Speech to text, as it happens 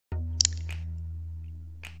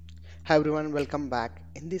Hi everyone, welcome back.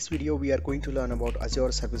 In this video, we are going to learn about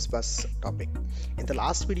Azure Service Bus topic. In the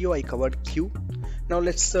last video, I covered queue. Now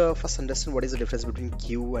let's first understand what is the difference between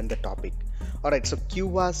queue and the topic. Alright, so queue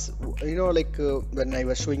was, when I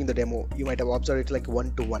was showing the demo, you might have observed it like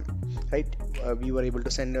one-to-one, right? We were able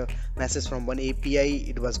to send a message from one API,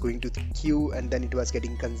 it was going to the queue, and then it was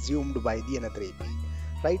getting consumed by the another API,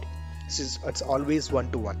 right? It's always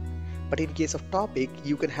one-to-one. But in case of topic,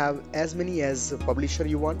 you can have as many as publisher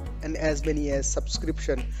you want and as many as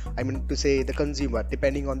subscription. I mean to say the consumer,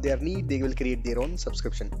 depending on their need, they will create their own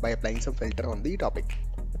subscription by applying some filter on the topic.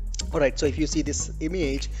 Alright, so if you see this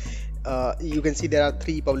image, you can see there are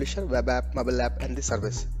three publisher: web app, mobile app, and the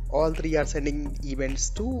service. All three are sending events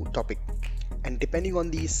to topic. And depending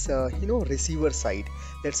on these receiver side,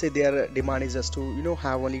 let's say their demand is just to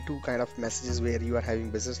have only two kind of messages where you are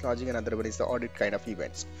having business logic, and another one is the audit kind of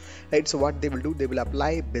events, right? So what they will do, they will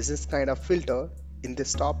apply business kind of filter in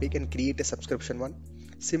this topic and create a subscription one.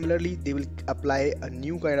 Similarly, they will apply a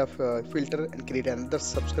new kind of filter and create another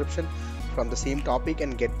subscription from the same topic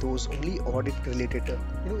and get those only audit related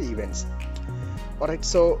events. All right,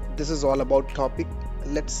 so this is all about topic.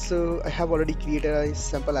 Let's I have already created a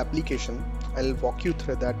sample application. I'll walk you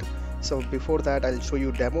through that. So before that, I'll show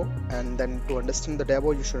you demo, and then to understand the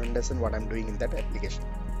demo, you should understand what I'm doing in that application.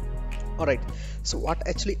 Alright, so what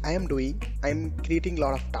actually I am doing, I'm creating a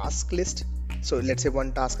lot of task list. So let's say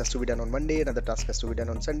one task has to be done on Monday, another task has to be done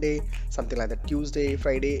on Sunday, something like that, Tuesday,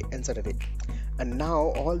 Friday, and Saturday. And now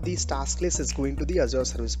all these task lists is going to the Azure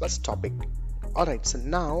Service Bus topic. Alright, so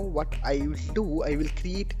now what I will do, I will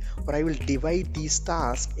create, or I will divide these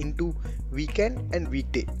tasks into weekend and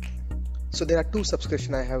weekday. So there are two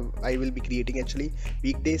subscription I will be creating, actually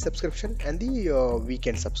weekday subscription and the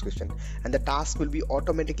weekend subscription, and the task will be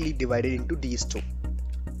automatically divided into these two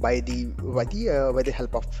by the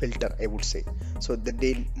help of filter, I would say. So the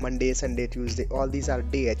day, Monday, Sunday, Tuesday, all these are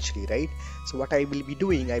day actually, right? So what I will be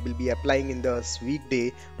doing, I will be applying in this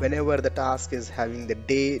weekday whenever the task is having the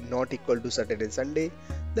day not equal to Saturday and Sunday,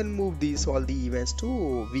 then move these all the events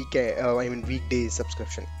to weekday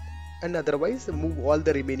subscription, and otherwise move all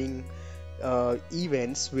the remaining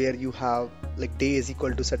events where you have like day is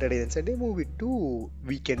equal to Saturday and Sunday, move it to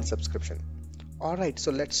weekend subscription. Alright, so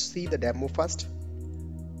let's see the demo first.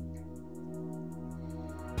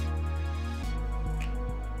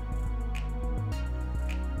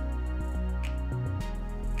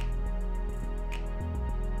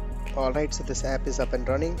 Alright, so this app is up and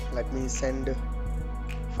running. Let me send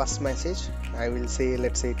first message. I will say,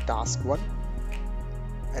 let's say task 1,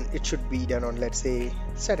 and it should be done on, let's say,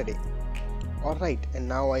 Saturday. Alright, and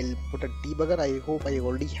now I'll put a debugger. I hope I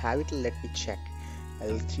already have it. Let me check.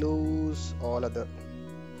 I'll close all other.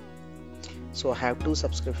 So I have two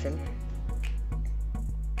subscription.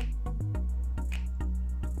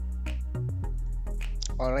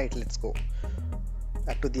 Alright, let's go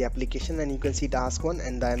back to the application, and you can see task 1,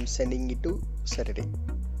 and I'm sending it to Saturday.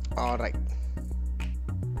 Alright,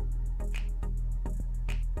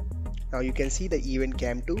 now you can see the event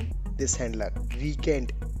came to this handler,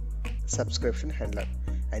 weekend subscription handler,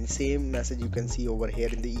 and same message you can see over here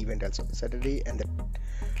in the event also, Saturday, and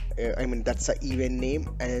that's the event name.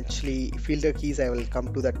 And actually filter keys, I will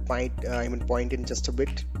come to that point in just a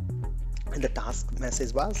bit. And the task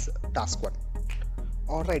message was task 1.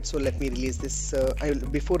 Alright, so let me release this.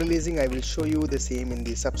 Before releasing, I will show you the same in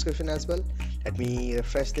the subscription as well. Let me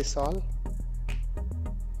refresh this all.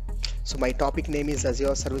 So my topic name is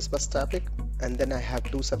Azure Service Bus Topic, and then I have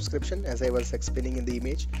two subscription as I was explaining in the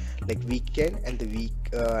image, like weekend and the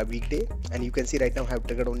weekday. And you can see right now I have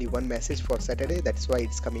triggered only one message for Saturday. That's why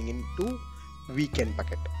it's coming into weekend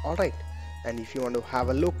bucket. Alright, and if you want to have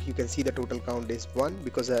a look, you can see the total count is 1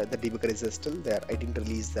 because the debugger is still there. I didn't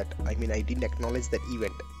release that. I didn't acknowledge that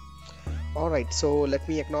event. Alright, so let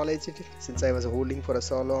me acknowledge it since I was holding for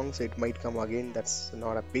so long, so it might come again. That's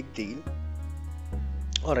not a big deal.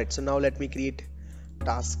 Alright, so now let me create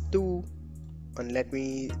task 2, and let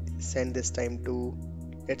me send this time to,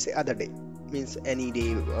 let's say, other day, means any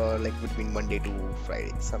day like between Monday to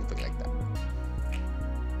Friday, something like that.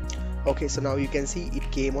 Okay, so now you can see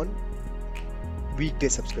it came on weekday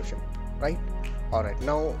subscription, right? Alright,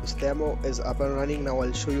 now this demo is up and running. Now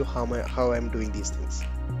I'll show you how I'm doing these things.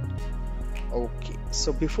 Okay,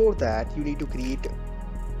 so before that you need to create,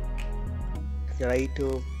 right?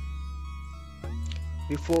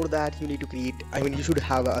 Before that you need to create, you should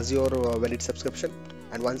have Azure valid subscription,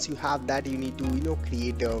 and once you have that, you need to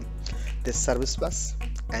create this service bus,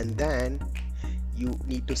 and then you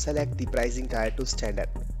need to select the pricing tier to standard,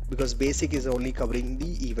 because basic is only covering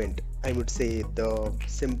the event, I would say the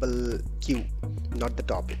simple queue, not the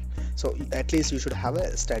topic. So at least you should have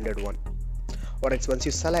a standard one. Alright, so once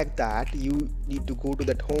you select that, you need to go to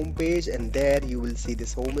that home page, and there you will see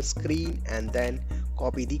this home screen, and then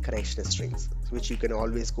copy the connection strings, which you can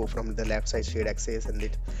always go from the left side shared access, and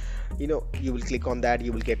it, you will click on that,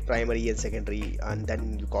 you will get primary and secondary, and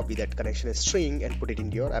then you copy that connection string and put it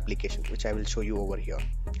into your application, which I will show you over here.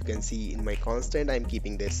 You can see in my constant I'm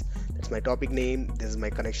keeping this. That's my topic name. This is my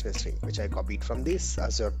connection string, which I copied from this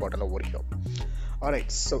Azure portal over here.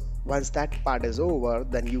 Alright, so once that part is over,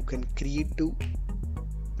 then you can create two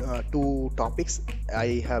topics.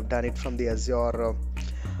 I have done it from the Azure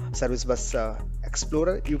Service Bus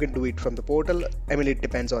Explorer. You can do it from the portal. I mean, it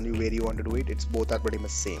depends on you where you want to do it. It's both are pretty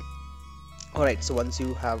much same. Alright, so once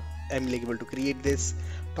you have able to create this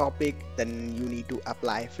topic, then you need to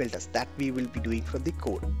apply filters that we will be doing from the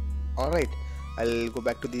code. Alright, I'll go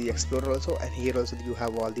back to the Explorer also, and here also you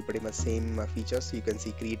have all the pretty much same features. You can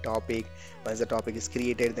see create topic. Once the topic is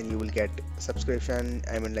created, then you will get subscription.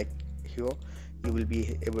 I mean, like here you will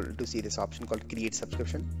be able to see this option called create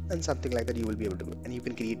subscription, and something like that you will be able to do. And you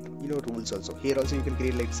can create rules also. Here also you can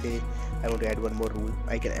create, like, say I want to add one more rule,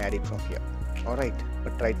 I can add it from here. Alright,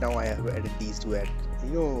 but right now I have added these to add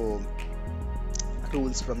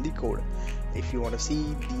rules from the code. If you want to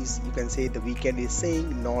see these, you can say the weekend is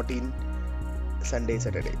saying not in Sunday,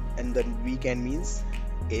 Saturday, and then weekend means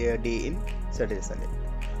a day in Saturday, Sunday.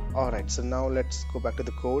 Alright, so now let's go back to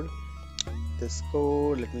the code. This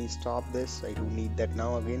code, let me stop this. I don't need that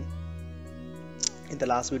now again. In the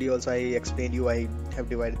last video also I explained you I have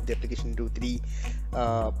divided the application into three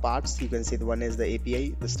parts. You can see the one is the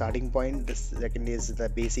API, the starting point. The second is the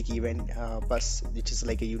basic event bus, which is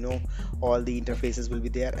like all the interfaces will be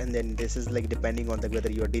there, and then this is like depending on whether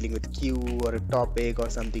you are dealing with queue or a topic or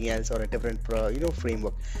something else, or a different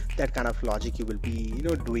framework. That kind of logic you will be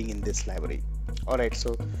doing in this library. Alright,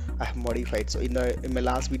 so I have modified. So in my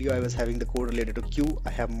last video I was having the code related to queue.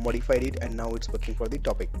 I have modified it, and now it's working for the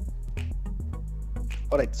topic.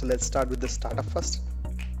 Alright, so let's start with the startup first.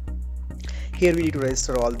 Here we need to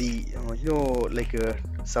register all the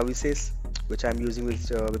services which I'm using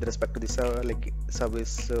with respect to the service.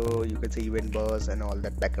 So you can say event bus and all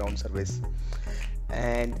that background service,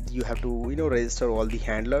 and you have to register all the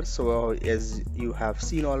handlers. So as you have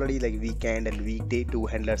seen already, like weekend and weekday, two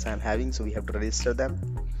handlers I'm having, so we have to register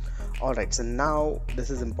them. Alright, so now this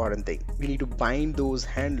is important thing. We need to bind those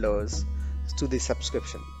handlers to the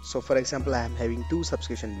subscription. So for example, I am having two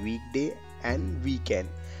subscription, weekday and weekend.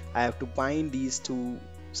 I have to bind these two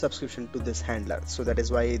subscription to this handler. So that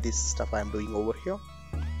is why this stuff I am doing over here.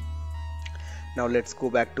 Now let's go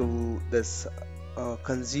back to this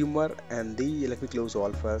consumer and let me close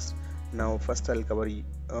all first. Now first I'll cover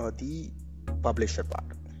the publisher part.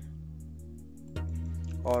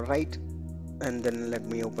 Alright, and then let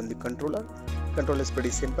me open the controller. Control is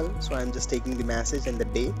pretty simple. So I'm just taking the message and the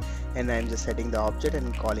day, and I'm just setting the object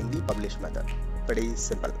and calling the publish method. Pretty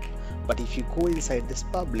simple. But if you go inside this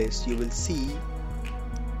publish, you will see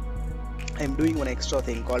I'm doing one extra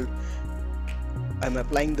thing called I'm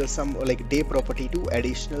applying some day property to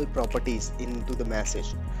additional properties into the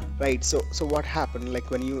message, right? So what happened, like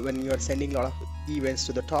when you are sending a lot of events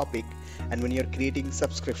to the topic, and when you're creating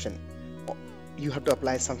subscription, you have to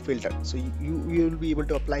apply some filter. So you will be able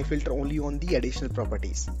to apply filter only on the additional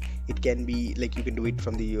properties. It can be like you can do it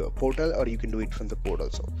from the portal, or you can do it from the code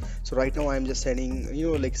also. So right now I'm just setting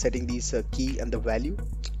setting these key and the value.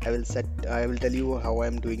 I will tell you how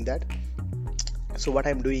I'm doing that. So what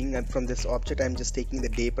I'm doing, and from this object I'm just taking the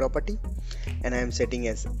day property, and I'm setting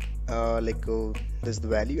as this the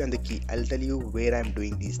value and the key. I'll tell you where I'm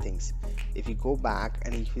doing these things. If you go back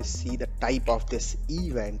and if you see the type of this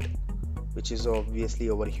event, which is obviously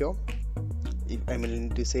over here, if I'm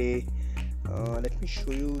going to say let me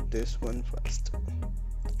show you this one first.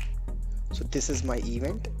 So this is my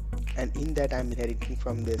event, and in that I'm inheriting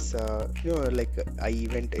from this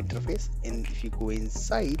event interface. And if you go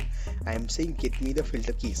inside, I'm saying get me the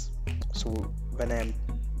filter keys. So when I'm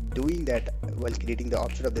doing that while creating the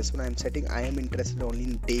object of this one, I'm setting I am interested only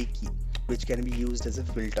in day key, which can be used as a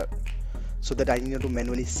filter, so that I need to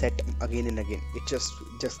manually set again and again. It just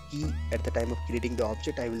key at the time of creating the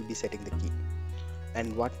object, I will be setting the key.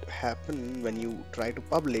 And what happen when you try to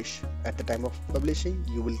publish, at the time of publishing,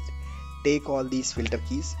 you will take all these filter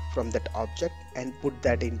keys from that object and put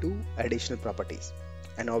that into additional properties,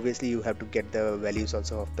 and obviously you have to get the values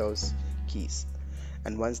also of those keys.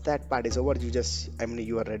 And once that part is over,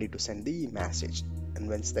 you are ready to send the message. And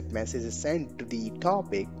once that message is sent to the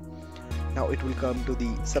topic, now it will come to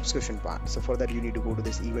the subscription part. So for that you need to go to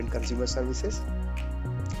this event consumer services.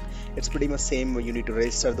 It's pretty much same. You need to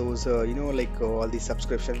register those all the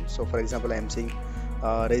subscriptions. So for example, I am saying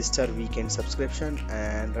register weekend subscription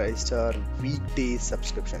and register weekday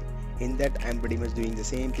subscription. In that I'm pretty much doing the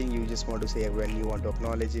same thing. You just want to say when you want to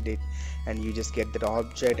acknowledge it, and you just get that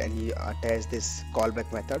object and you attach this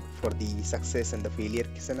callback method for the success and the failure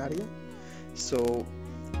scenario. So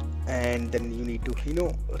and then you need to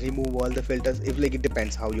remove all the filters. If like it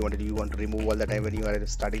depends how you want to do. You want to remove all the time when you are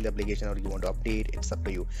starting the application, or you want to update, it's up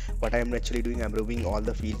to you. What I'm actually doing, I'm removing all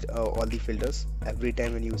the filters every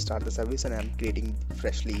time when you start the service, and I'm creating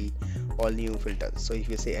freshly all new filters. So if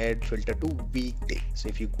you say add filter to weekday, so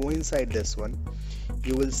if you go inside this one,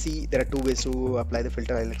 you will see there are two ways to apply the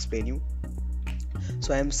filter. I'll explain you.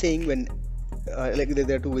 So I'm saying when like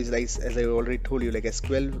there are two ways, like as I already told you, like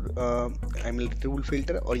SQL rule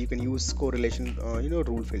filter, or you can use correlation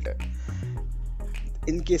rule filter.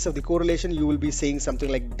 In case of the correlation, you will be saying something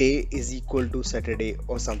like day is equal to Saturday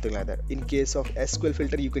or something like that. In case of SQL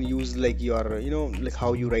filter, you can use like your like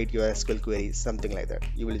how you write your SQL queries, something like that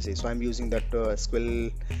you will say. So I'm using that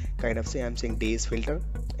SQL kind of say. I'm saying days filter,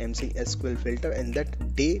 I'm saying SQL filter, and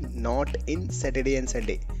that day not in Saturday and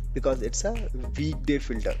Sunday, because it's a weekday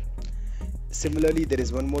filter. Similarly, there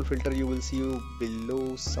is one more filter you will see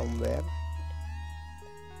below somewhere.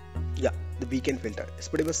 Yeah, the weekend filter. It's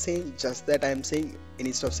pretty much same, just that I'm saying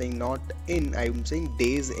instead of saying not in, I'm saying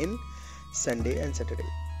days in Sunday and Saturday.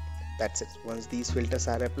 That's it. Once these filters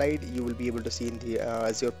are applied, you will be able to see in the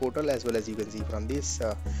Azure portal, as well as you can see from this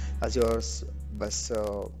Azure Bus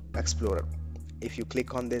Explorer. If you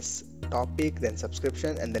click on this topic, then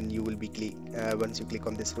subscription, and then you will be once you click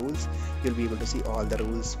on these rules, you'll be able to see all the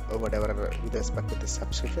rules or whatever with respect to this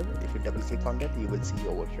subscription. If you double click on that, you will see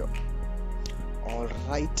over here. All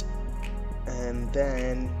right, and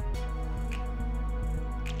then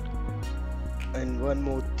one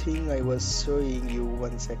more thing I was showing you,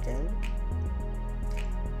 1 second.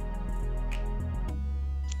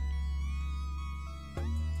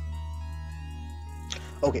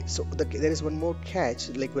 Okay, so there is one more catch.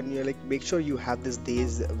 Like when you're like, make sure you have this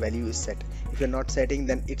days value is set. If you're not setting,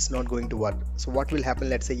 then it's not going to work. So what will happen,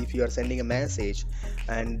 let's say if you are sending a message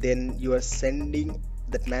and then you are sending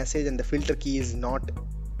that message and the filter key is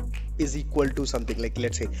equal to something, like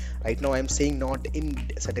let's say right now I'm saying not in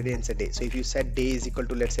Saturday and Sunday. So if you set day is equal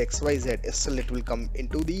to, let's say XYZ, still it will come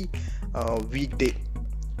into the weekday,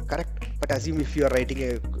 correct? But assume if you are writing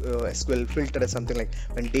a SQL filter or something like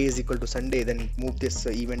when day is equal to Sunday, then move this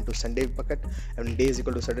event to Sunday bucket, and when day is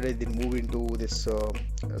equal to Saturday, then move into this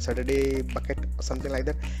Saturday bucket or something like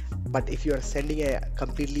that. But if you are sending a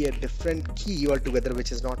completely a different key altogether,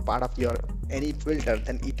 which is not part of your any filter,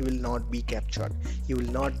 then it will not be captured. You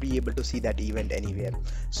will not be able to see that event anywhere.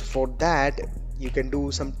 So for that, you can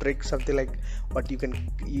do some trick, something like what you can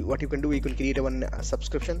do, you can create one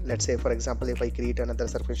subscription. Let's say for example, if I create another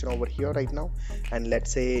subscription over here right now, and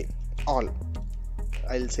let's say all,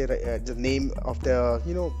 I'll say the name of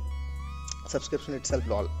the subscription itself,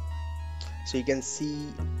 all. So you can see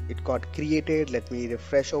it got created. Let me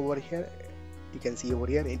refresh over here. You can see over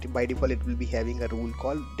here, by default it will be having a rule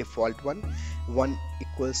called default one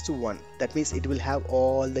equals to 1. That means it will have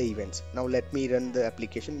all the events. Now let me run the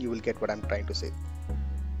application, you will get what I'm trying to say.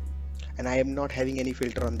 And I am not having any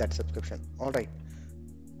filter on that subscription. Alright,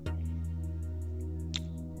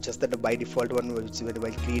 just that the by default one, which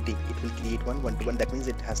while creating, it will create one to one. That means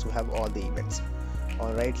it has to have all the events.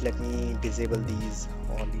 Alright, let me disable these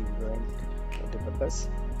all event purpose.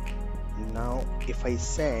 Now if I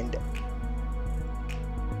send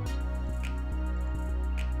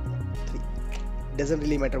doesn't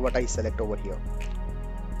really matter what I select over here,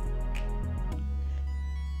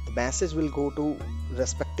 the message will go to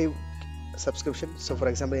respective subscription. So for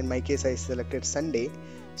example, in my case I selected Sunday,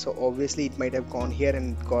 so obviously it might have gone here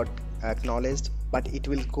and got acknowledged, but it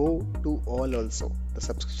will go to all also. The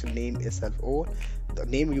subscription name itself, or the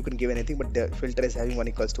name you can give anything, but the filter is having 1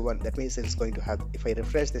 equals to 1. That means it's going to have, if I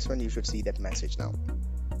refresh this one, you should see that message now.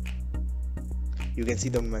 You can see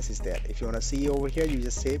the message there. If you want to see over here, you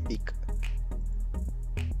just say pick,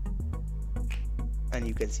 and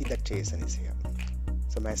you can see that JSON is here.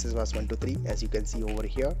 So message was 1 to 3, as you can see over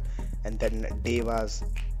here, and then day was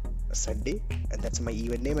Sunday, and that's my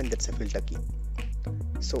event name, and that's a filter key.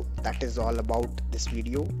 So that is all about this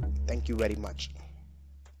video. Thank you very much.